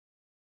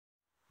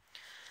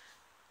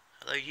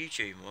Hello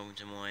YouTube, welcome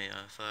to my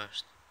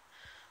first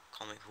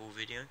comic haul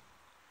video.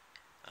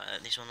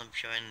 This one I'm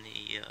showing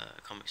the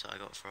comics that I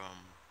got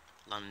from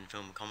London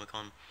Film and Comic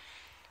Con,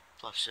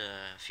 plus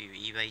a few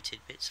eBay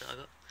tidbits that I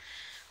got.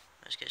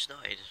 Let's get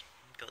started.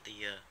 Got the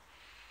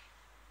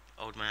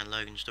Old Man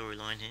Logan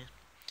storyline here,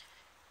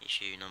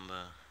 issue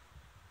number,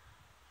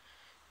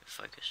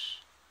 focus,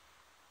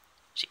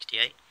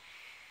 68.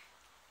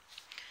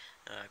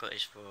 I got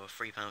this for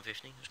 £3.50. I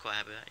was quite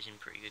happy with that. It's in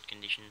pretty good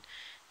condition,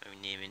 very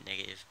near mint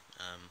negative.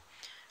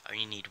 I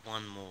only need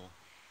one more,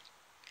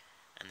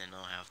 and then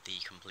I'll have the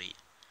complete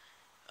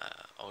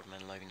Old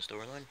Man Logan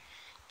storyline.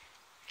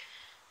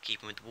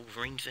 Keeping with the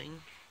Wolverine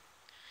thing,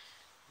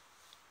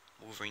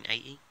 Wolverine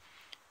 80.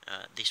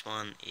 This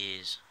one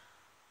is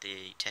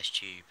the test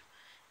tube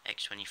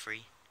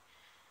X23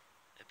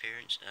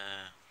 appearance.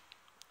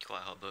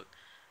 Quite a hot book.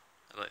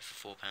 I got it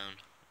for £4.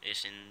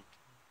 It's in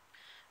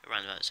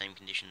around about the same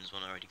condition as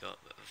one I already got,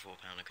 but for £4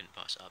 I couldn't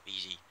pass it up.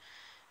 Easy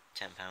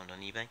 £10 on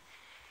eBay.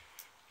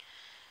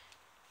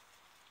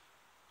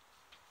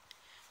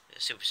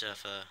 Silver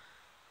Surfer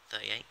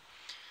 38.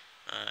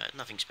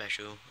 Nothing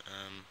special,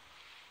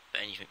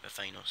 but anything but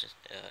Thanos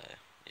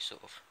is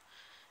sort of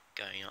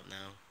going up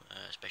now,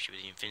 especially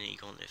with the Infinity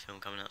Gauntlet film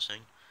coming out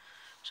soon.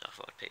 So I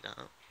thought I'd pick that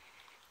up.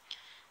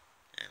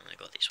 And I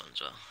got this one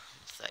as well,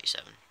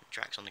 37.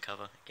 Drax on the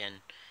cover.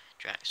 Again,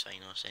 Drax,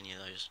 Thanos, any of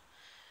those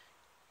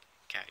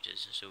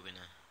characters are still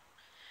gonna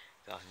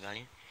go up in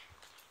value.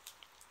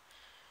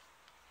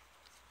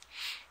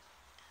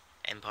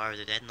 Empire of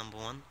the Dead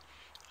 #1.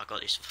 I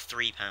got this for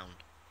 £3.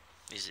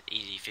 This is an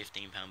easy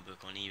 £15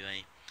 book on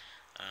eBay.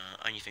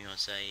 Only thing I'd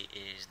say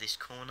is this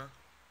corner.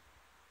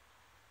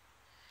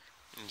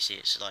 You can see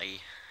it's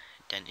slightly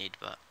dented,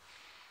 but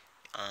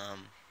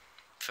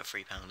for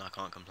 £3 I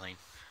can't complain.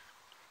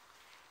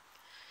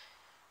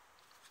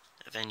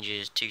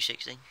 Avengers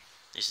 260.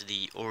 This is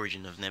the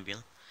origin of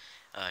Nebula.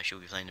 She'll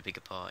be playing a bigger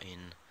part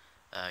in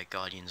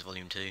Guardians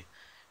Volume 2.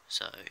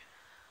 So,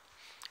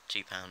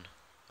 £2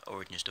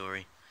 origin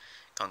story.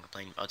 Can't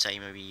complain. I'd say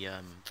maybe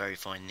very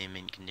fine near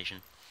mint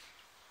condition.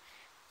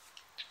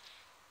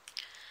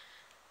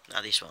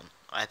 Now this one,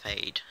 I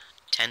paid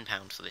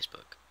 £10 for this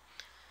book.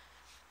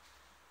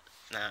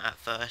 Now at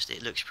first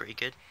it looks pretty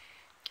good.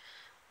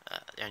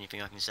 The only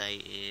thing I can say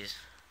is,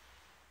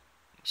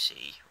 you can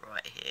see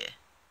right here,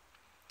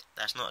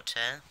 that's not a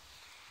tear,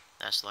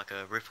 that's like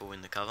a ripple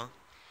in the cover.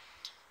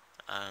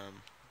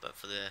 But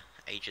for the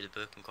age of the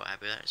book, I'm quite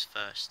happy with that. It's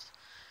first,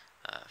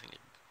 I think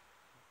it's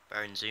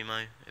Baron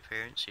Zemo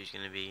appearance, who's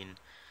going to be in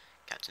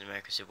Captain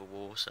America Civil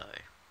War, so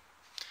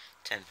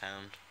 £10,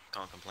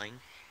 can't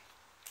complain.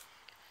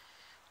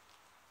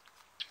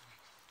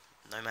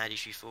 Nomad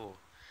issue 4.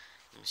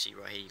 You can see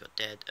right here you got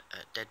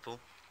Deadpool.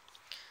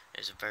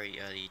 It's a very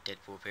early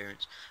Deadpool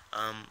appearance.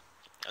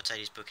 I'd say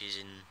this book is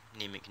in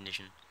near mint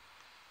condition.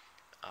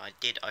 I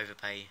did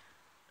overpay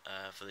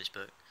for this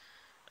book,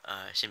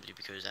 simply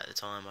because at the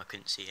time I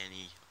couldn't see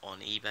any on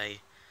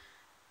eBay,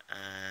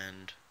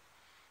 and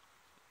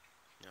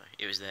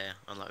it was there.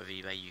 Unlike with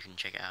eBay, you can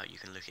check it out, you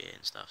can look at it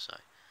and stuff, so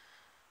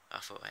I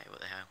thought, hey, what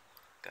the hell,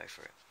 go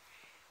for it.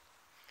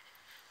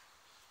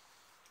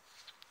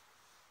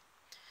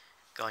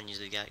 Guardians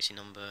of the Galaxy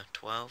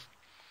 #12.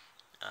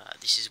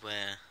 This is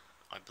where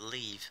I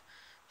believe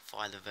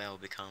Phyla Vale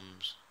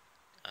becomes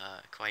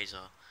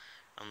Quasar.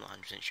 I'm not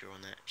 100% sure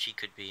on that. She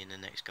could be in the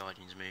next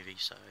Guardians movie,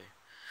 so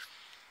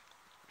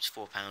it's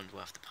 £4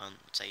 worth the punt.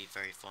 I'd say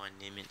very fine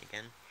near mint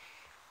again.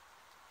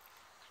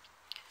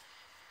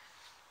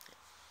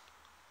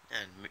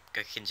 And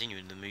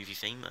continuing the movie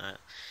theme,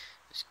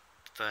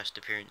 first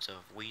appearance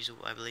of Weasel,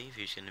 I believe,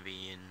 who's going to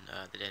be in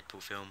the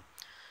Deadpool film.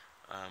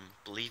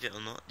 Believe it or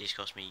not, this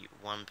cost me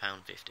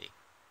 £1.50.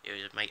 It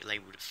was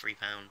labelled at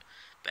 £3,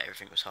 but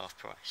everything was half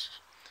price.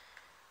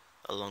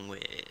 Along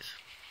with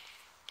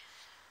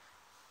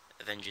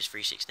Avengers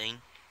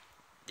 316.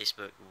 This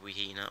book will be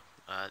heating up.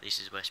 This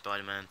is where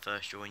Spider-Man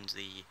first joins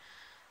the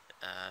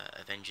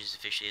Avengers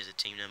officially as a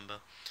team member.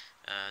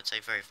 I'd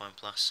say very fine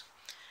plus.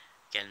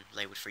 Again,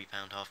 labelled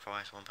 £3, half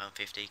price,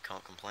 £1.50,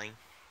 can't complain.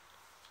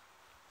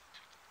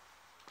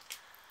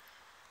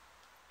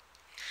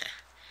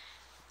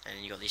 And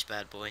then you got this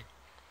bad boy,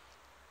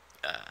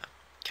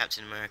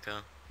 Captain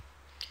America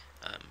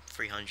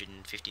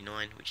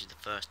 359, which is the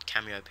first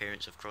cameo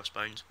appearance of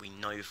Crossbones. We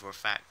know for a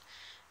fact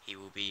he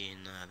will be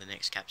in the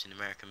next Captain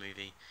America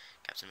movie,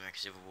 Captain America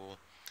Civil War.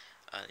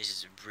 This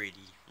is a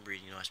really,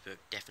 really nice book,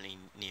 definitely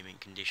near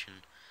mint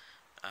condition.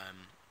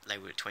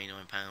 Labelled at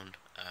 £29,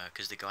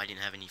 because the guy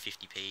didn't have any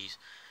 50p's.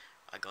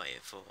 I got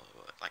it for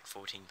like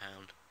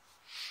 £14.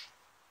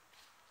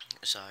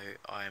 So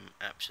I'm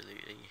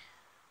absolutely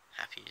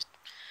happy as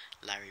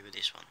Larry with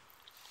this one.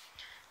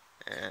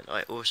 And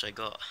I also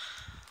got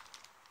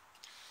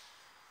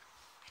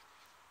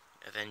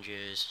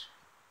Avengers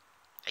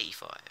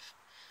 85.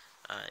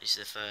 This is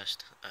the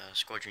first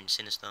Squadron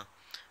Sinister.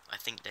 I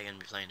think they're going to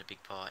be playing a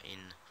big part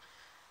in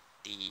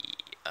the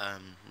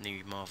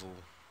new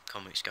Marvel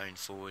comics going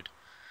forward,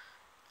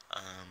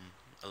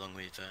 along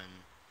with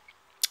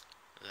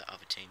the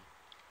other team.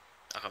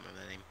 I can't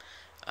remember the name.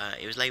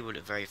 It was labelled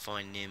a very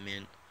fine near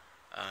mint.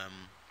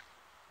 I'm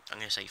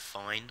going to say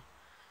fine.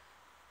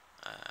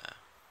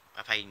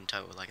 I paid in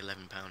total like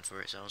 £11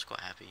 for it, so I was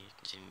quite happy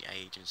considering the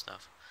age and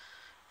stuff.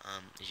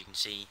 As you can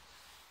see,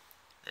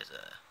 there's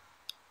a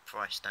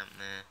price stamp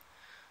there.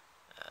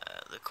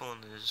 The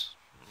corners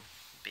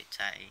a bit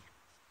tatty,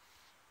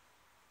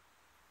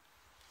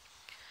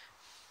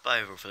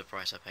 but overall for the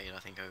price I paid, I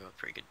think I got a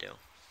pretty good deal.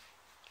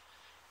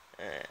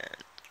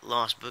 And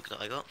last book that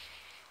I got,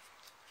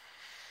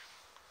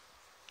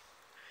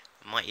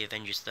 Mighty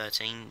Avengers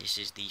 13. This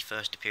is the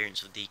first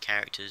appearance of the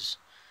characters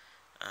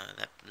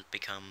that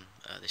become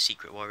the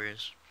Secret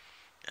Warriors.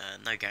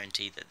 No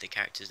guarantee that the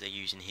characters they're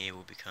using here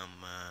will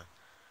become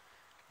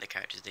the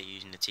characters they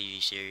use in the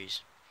TV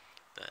series,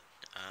 but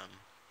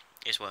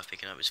it's worth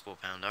picking up. It's £4.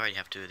 I already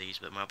have 2 of these,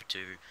 but my other 2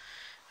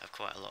 have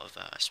quite a lot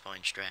of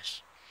spine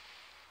stress.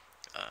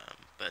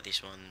 But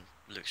this one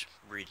looks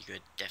really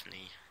good,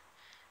 definitely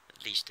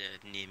at least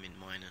a near mint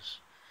minus.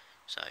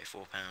 So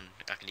 £4,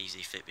 I can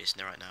easily flip this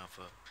right now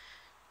for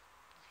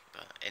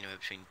anywhere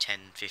between 10,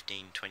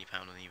 15, £20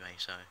 on eBay.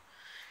 So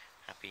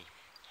happy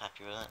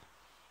with that.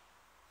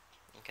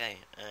 Okay,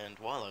 and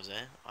while I was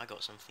there, I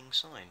got something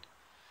signed.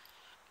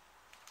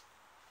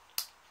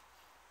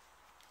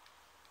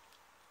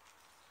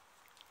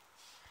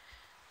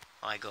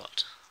 I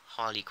got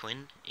Harley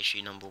Quinn,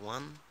 issue number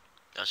 1,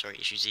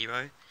 issue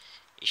 0,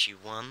 issue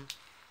 1,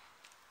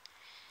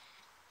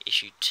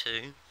 issue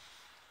 2,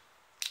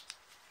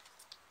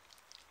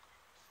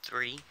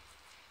 3,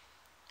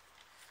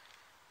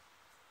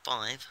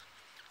 5,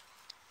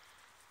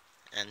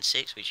 and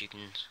 6, which you can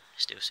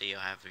still see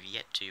I have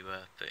yet to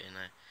put in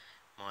a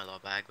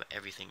Mylar bag, but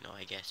everything that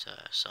I get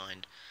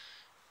signed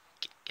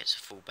gets a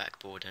full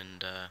backboard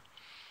and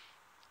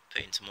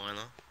put into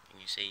Mylar. You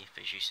can see for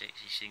issue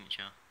 6 his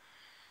signature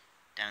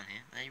down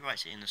here. He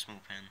writes it in a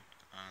small pen.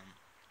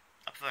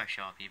 I prefer a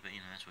Sharpie, but you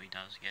know, that's what he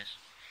does, I guess.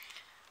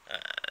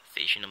 For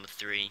issue number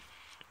 3, you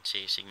can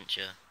see his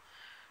signature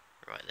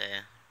right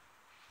there.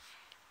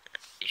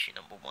 Issue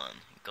number 1,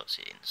 he got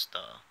it in the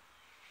star.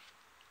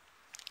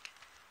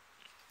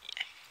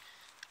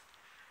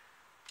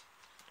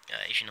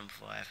 Yeah. Issue number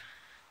 5,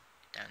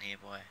 down here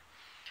by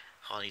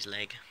Harley's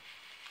leg.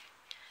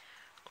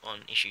 On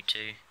issue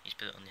 2, he's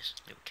put it on this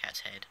little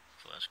cat's head.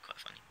 I thought that was quite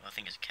funny. Well, I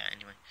think it's a cat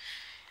anyway.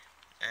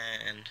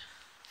 And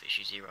for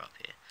issue 0 up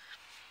here.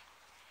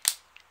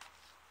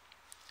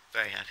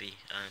 Very happy.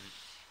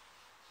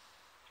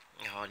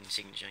 Harley's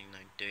signature, you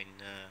know,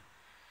 doing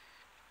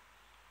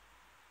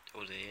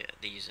all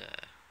these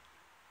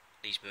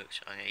books.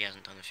 He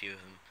hasn't done a few of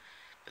them,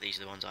 but these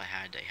are the ones I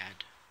had. They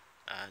had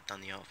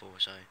done the art for,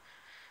 so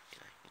you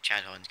know,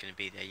 Chad Harden's going to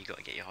be there. You got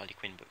to get your Harley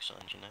Quinn book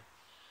signed, you know.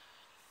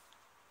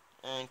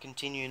 And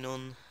continuing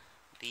on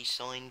the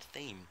signed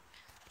theme,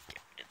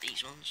 get rid of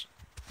these ones.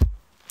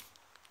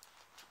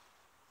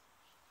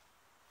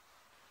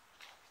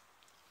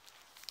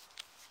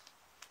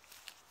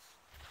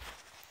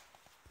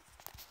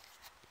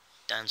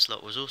 Dan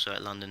Slott was also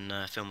at London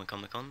Film and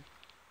Comic Con,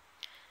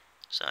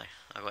 so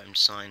I got him to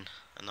sign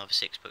another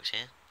 6 books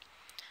here.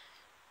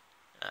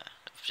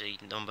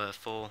 Obviously number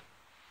 4,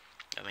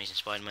 Amazing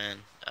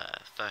Spider-Man,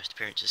 first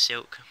appearance of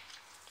Silk.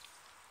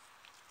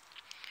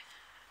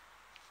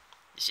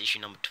 This is issue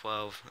number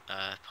 12,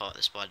 part of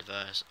the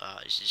Spider-Verse.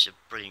 This is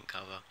a brilliant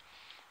cover.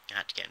 I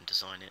had to get him to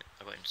sign it.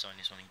 I got him to sign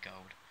this one in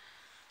gold,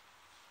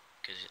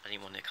 because I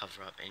didn't want to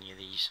cover up any of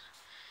these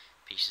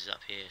pieces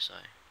up here, so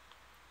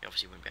you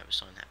obviously wouldn't be able to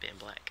sign that bit in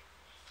black.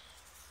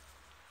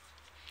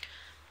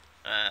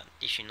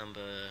 Issue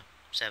number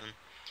 7,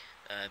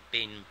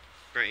 being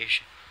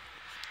British,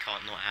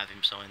 can't not have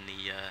him sign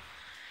the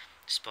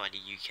Spidey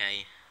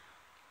UK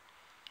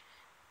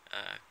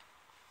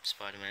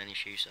Spider-Man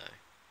issue, so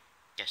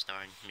guest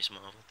starring Miss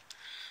Marvel.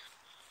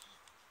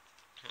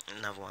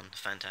 Another one,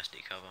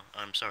 fantastic cover.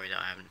 I'm sorry that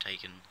I haven't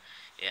taken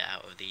it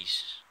out of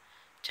these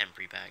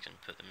temporary bags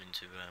and put them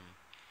into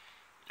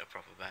a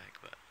proper bag,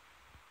 but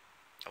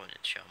I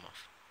wanted to show them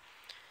off.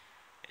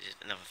 It's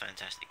another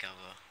fantastic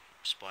cover.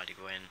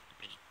 Spider-Gwen,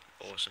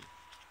 awesome.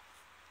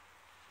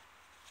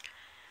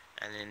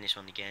 And then this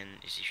one again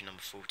is issue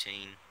number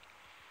 14.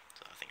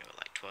 So I think I got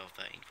like 12,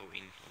 13,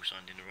 14 all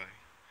signed in a row.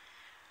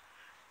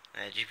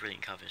 Just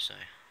brilliant covers, so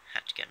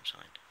had to get them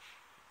signed.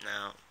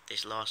 Now,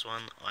 this last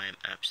one, I am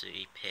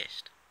absolutely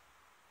pissed.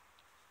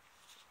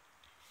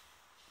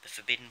 The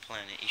Forbidden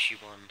Planet issue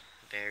 1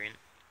 variant.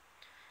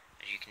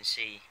 As you can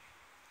see,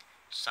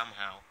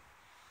 somehow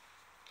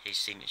his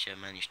signature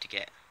managed to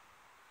get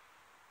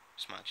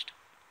smudged.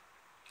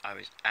 I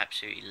was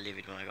absolutely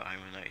livid when I got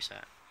home and noticed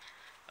that.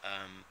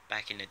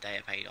 Back in the day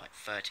I paid like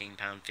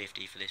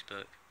 £13.50 for this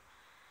book,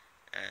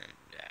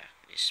 and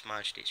it's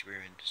smudged, it's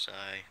ruined, so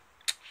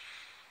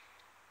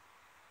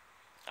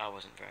I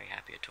wasn't very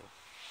happy at all.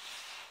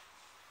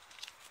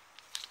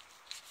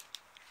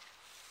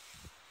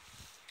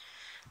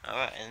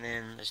 Alright, and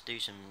then let's do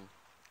some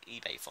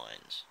eBay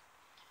finds.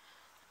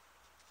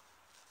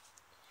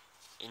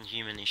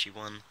 Inhuman issue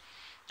 1.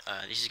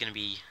 This is going to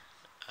be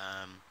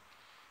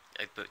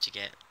a book to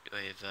get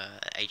with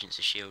Agents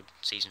of Shield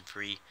season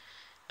 3.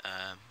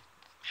 Um,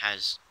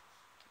 has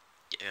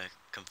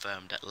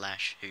confirmed that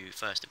Lash, who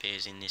first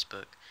appears in this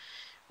book,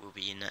 will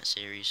be in that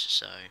series,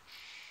 so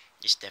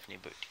it's definitely a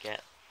book to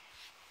get.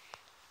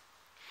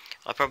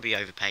 I probably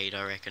overpaid,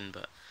 I reckon,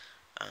 but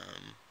I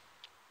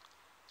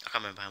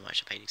can't remember how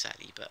much I paid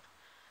exactly, but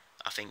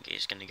I think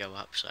it's going to go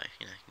up, so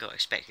got to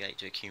expect it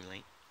to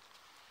accumulate.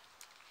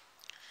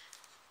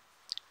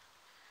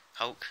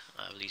 Hulk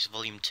released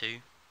Volume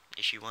 2,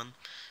 Issue 1,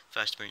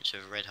 first appearance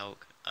of Red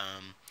Hulk.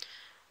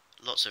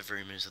 Lots of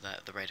rumours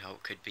that the Red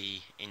Hulk could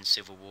be in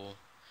Civil War,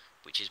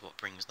 which is what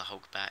brings the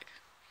Hulk back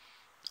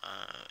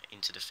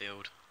into the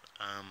field.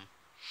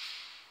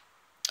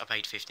 I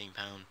paid £15.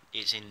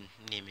 It's in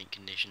near mint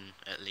condition,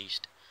 at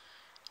least.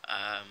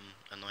 A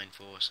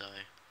 9.4, so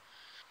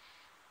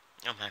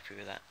I'm happy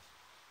with that.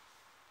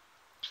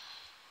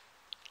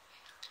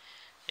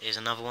 Here's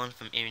another one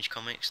from Image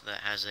Comics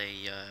that has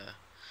a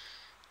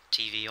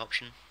TV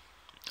option.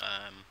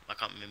 I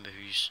can't remember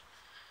who's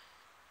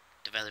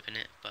developing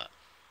it, but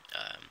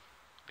I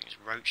think it's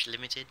Roach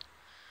Limited.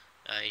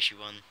 Issue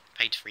 1,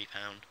 paid £3.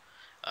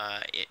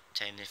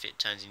 If it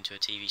turns into a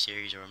TV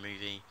series or a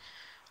movie,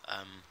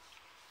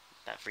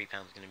 that £3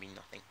 is going to be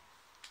nothing.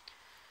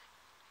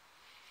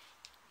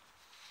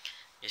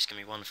 It's going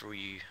to be one for all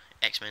you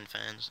X-Men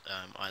fans.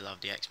 I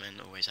love the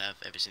X-Men, always have,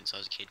 ever since I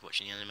was a kid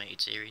watching the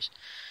animated series.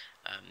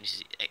 This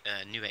is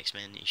new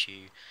X-Men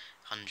issue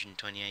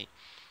 128,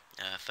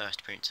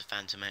 first appearance of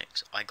Phantom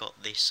X. I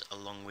got this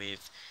along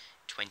with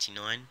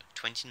 29.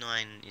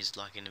 29 is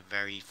like in a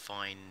very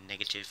fine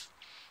negative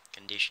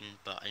condition,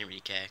 but I didn't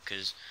really care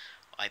because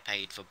I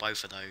paid for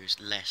both of those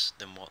less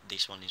than what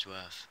this one is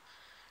worth,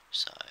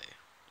 so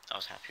I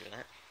was happy with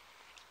that.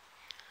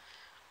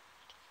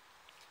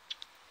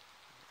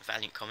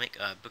 Valiant comic,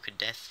 Book of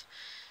Death,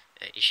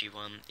 issue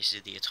 1. This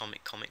is the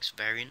Atomic Comics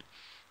variant.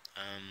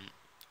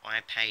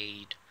 I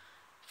paid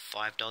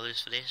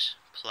 $5 for this,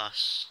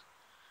 plus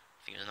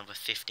I think it was another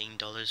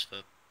 $15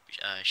 for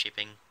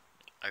shipping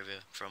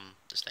over from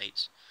the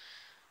States.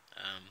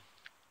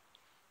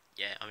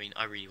 Yeah, I mean,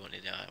 I really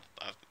wanted it.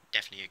 I've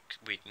definitely,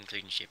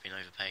 including shipping,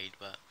 overpaid,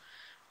 but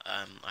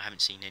I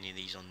haven't seen any of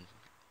these on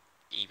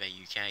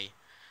eBay UK,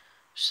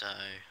 so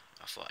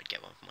I thought I'd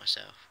get one for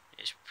myself.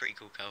 It's a pretty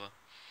cool cover.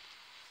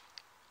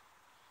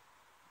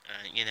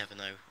 You never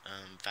know,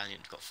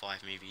 Valiant's got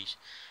 5 movies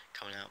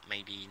coming out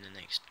maybe in the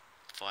next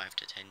 5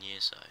 to 10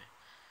 years, so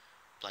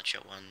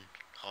Bloodshot 1,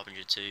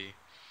 Harbinger 2,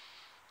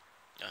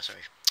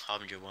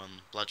 Harbinger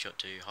 1, Bloodshot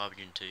 2,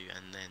 Harbinger 2,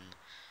 and then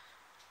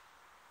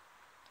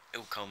it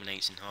all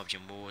culminates in Harbinger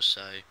Wars,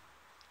 so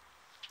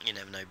you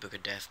never know, Book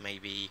of Death may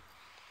be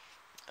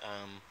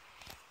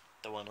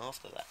the one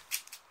after that.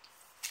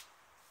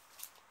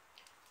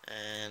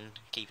 And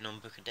keeping on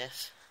Book of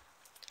Death,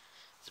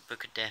 the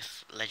Book of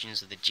Death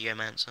Legends of the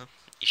Geomancer,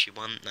 issue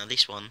 1. Now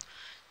this one,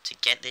 to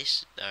get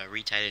this,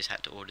 retailers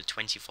had to order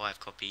 25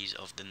 copies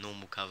of the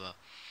normal cover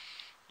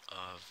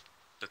of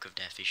Book of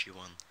Death issue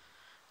 1.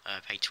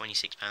 Paid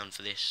 £26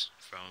 for this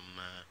from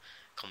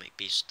Comic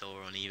Biz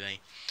store on eBay.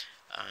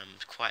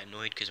 Quite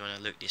annoyed because when I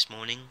looked this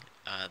morning,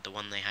 the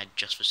one they had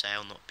just for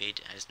sale, not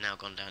bid, has now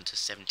gone down to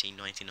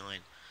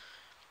 $17.99.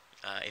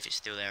 If it's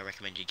still there, I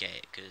recommend you get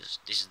it, because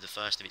this is the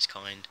first of its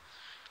kind,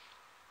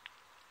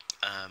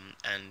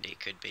 and it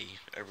could be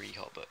a really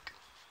hot book.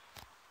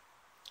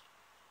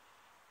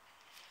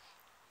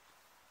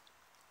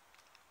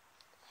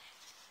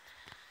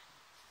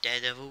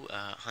 Daredevil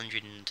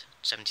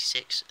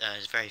 176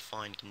 is very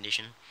fine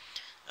condition.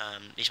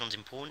 This one's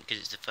important because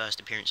it's the first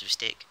appearance of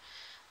Stick.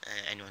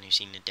 Anyone who's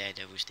seen the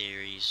Daredevil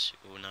series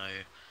will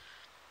know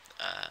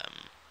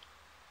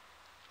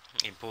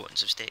the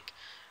importance of Stick.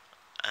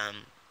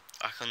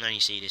 I can only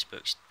see this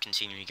book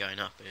continually going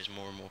up as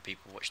more and more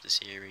people watch the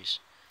series.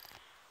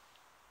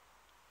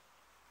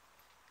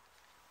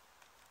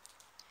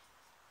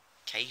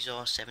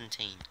 Kazar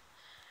 17.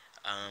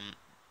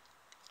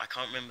 I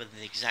can't remember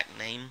the exact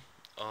name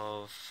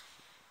of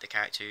the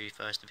character who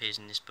first appears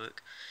in this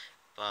book,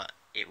 but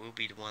it will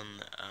be the one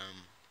that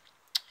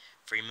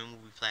Freeman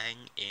will be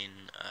playing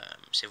in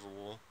Civil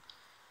War.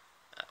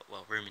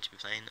 Well, rumoured to be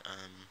playing.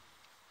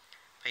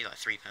 Paid like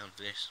 £3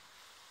 for this.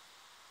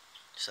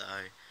 So,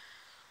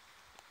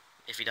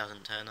 if he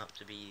doesn't turn up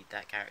to be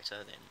that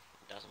character, then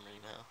it doesn't really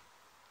matter.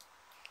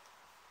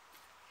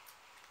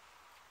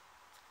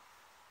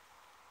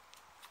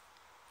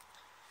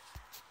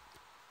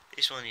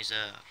 This one is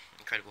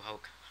Incredible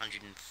Hulk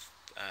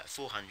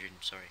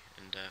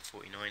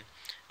 449.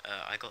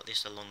 I got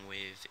this along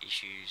with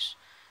issues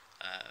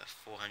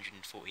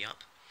 440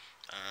 up.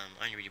 I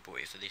only really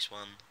bought it for this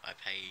one. I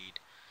paid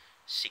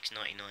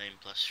 £6.99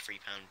 plus £3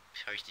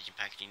 postage and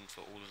packaging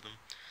for all of them.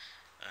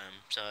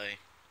 So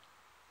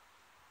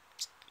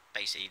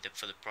basically,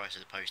 for the price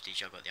of the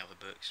postage, I got the other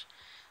books.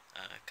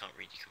 Can't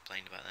really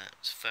complain about that.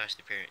 It's the first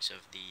appearance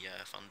of the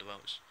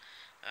Thunderbolts.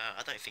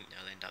 I don't think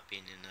they'll end up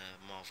being in a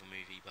Marvel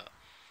movie, but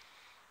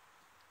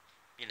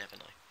you never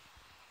know.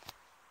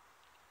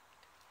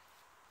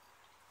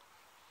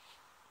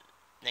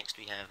 Next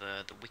we have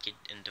The Wicked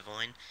and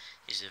Divine.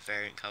 This is a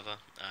variant cover.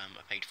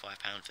 I paid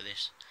 £5 for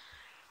this.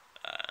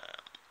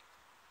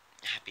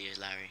 Happy as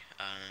Larry.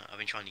 I've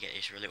been trying to get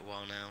this for a little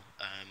while now.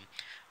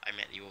 I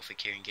met the author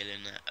Kieran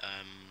Gillen at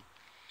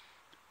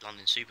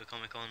London Super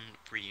Comic Con.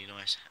 Really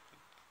nice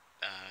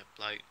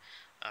bloke.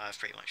 I've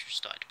pretty much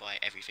started to buy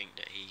everything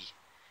that he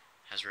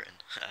has written.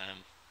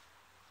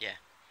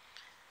 Yeah.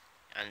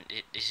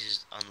 And this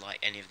is unlike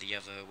any of the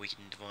other Wicked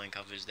and Divine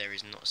covers. There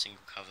is not a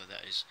single cover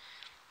that is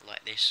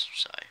like this,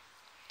 so,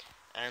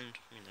 and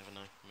you never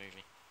know,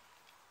 movie.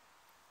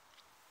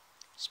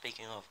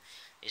 Speaking of,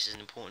 this is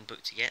an important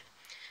book to get.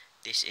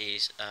 This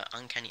is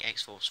Uncanny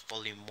X-Force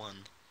Volume 1,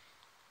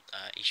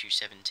 Issue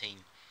 17.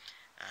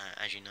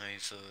 As you know,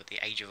 for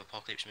the Age of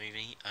Apocalypse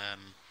movie,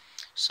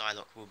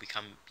 Psylocke will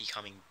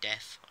becoming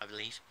Death, I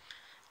believe,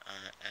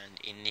 and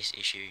in this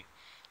issue,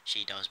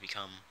 she does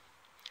become,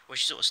 well,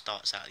 she sort of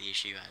starts out the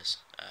issue as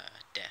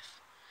Death.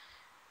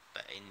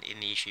 But in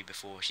the issue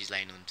before, she's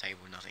laying on the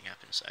table and nothing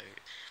happens, so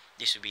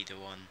this would be the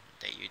one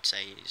that you'd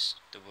say is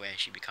the where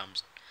she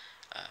becomes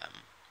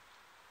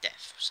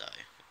Death. So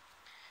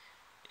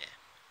yeah,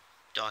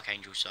 Dark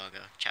Angel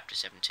Saga, Chapter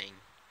 17.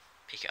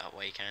 Pick it up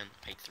where you can.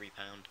 Paid £3.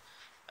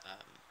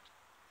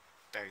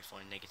 Very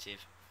fine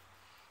negative.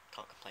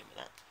 Can't complain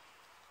with that.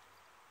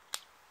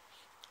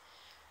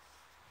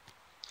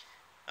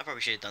 I probably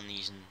should have done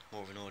these in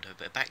more of an order,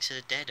 but back to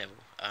the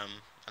Daredevil. I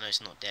know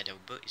it's not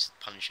Daredevil book, it's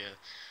Punisher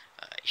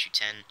issue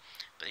 10,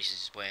 but this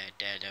is where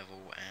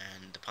Daredevil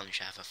and the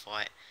Punisher have a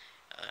fight.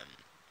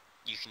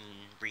 You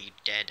can read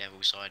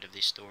Daredevil's side of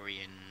this story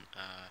in,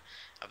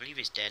 I believe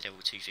it's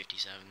Daredevil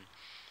 257.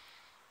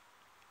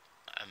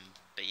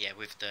 But yeah,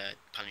 with the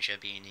Punisher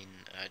being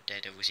in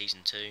Daredevil Season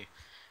 2,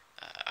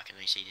 I can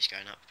only see this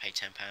going up. I paid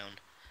 £10.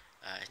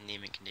 Near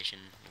mint condition,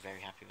 I'm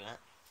very happy with that.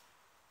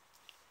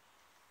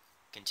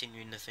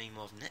 Continuing the theme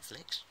of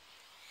Netflix.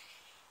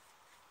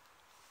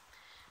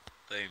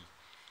 Boom.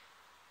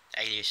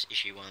 Alias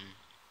issue 1.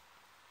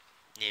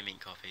 Near mint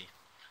copy.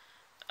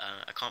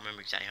 I can't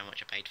remember exactly how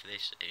much I paid for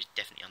this. It was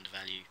definitely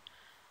undervalued.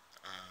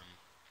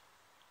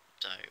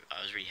 So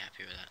I was really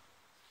happy with that.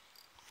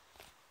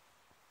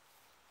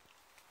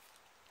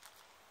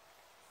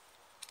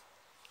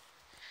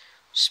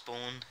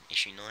 Spawn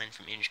issue 9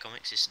 from Image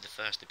Comics. This is the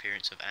first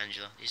appearance of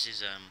Angela. This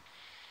is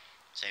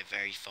say a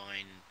very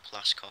fine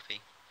plus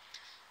copy.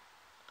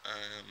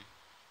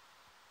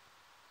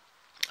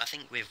 I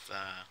think with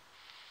her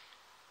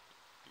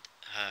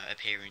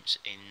appearance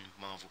in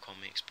Marvel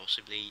Comics,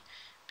 possibly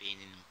being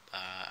in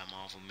a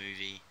Marvel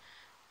movie,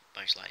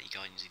 most likely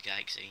Guardians of the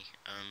Galaxy,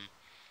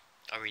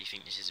 I really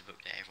think this is a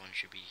book that everyone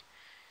should be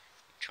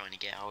trying to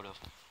get hold of.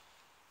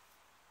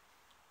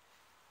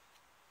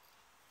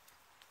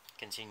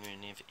 Continuing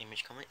with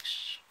Image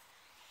Comics.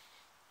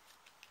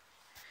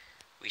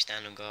 We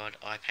Stand on Guard.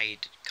 I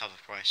paid cover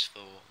price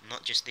for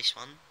not just this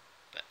one,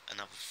 but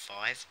another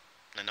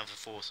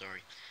 4,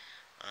 sorry.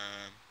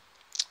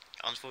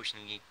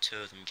 Unfortunately, 2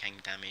 of them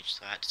came damaged,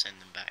 so I had to send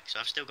them back. So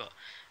I've still got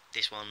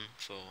this one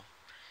for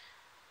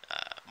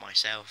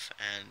myself,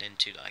 and then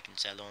 2 that I can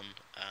sell on.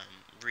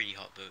 Really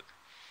hot book.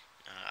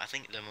 I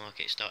think the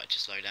market started to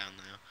slow down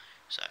now,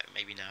 so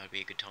maybe now would be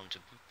a good time to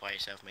buy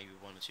yourself maybe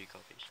 1 or 2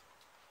 copies.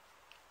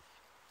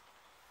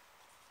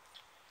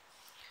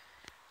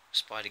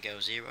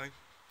 Spider-Girl Zero.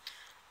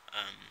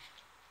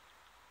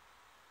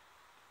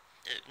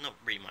 Not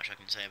really much I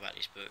can say about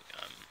this book.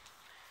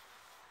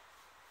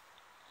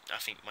 I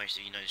think most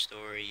of you know the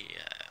story.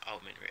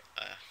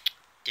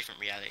 Different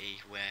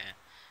reality where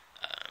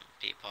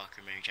Peter Parker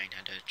and Mary Jane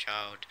had a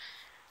child.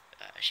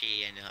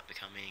 She ended up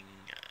becoming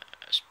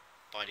a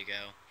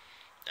Spider-Girl.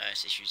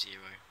 It's issue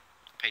 0.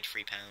 I paid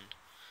 £3.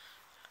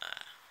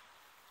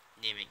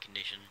 Near mint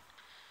condition.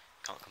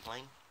 Can't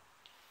complain.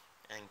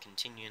 And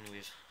continuing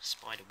with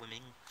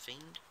Spider-Women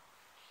themed.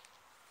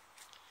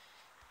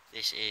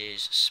 This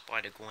is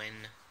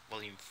Spider-Gwen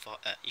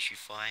issue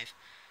 5.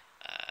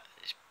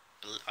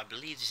 I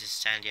believe this is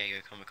San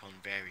Diego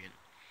Comic-Con variant.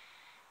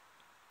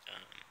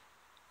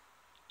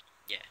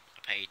 Yeah, I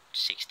paid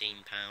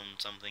 £16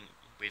 something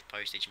with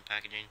postage and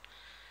packaging,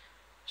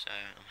 so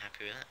I'm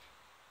happy with that.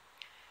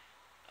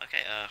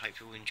 Okay, I hope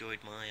you all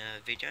enjoyed my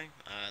video.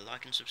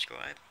 Like and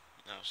subscribe.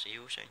 I'll see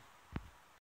you all soon.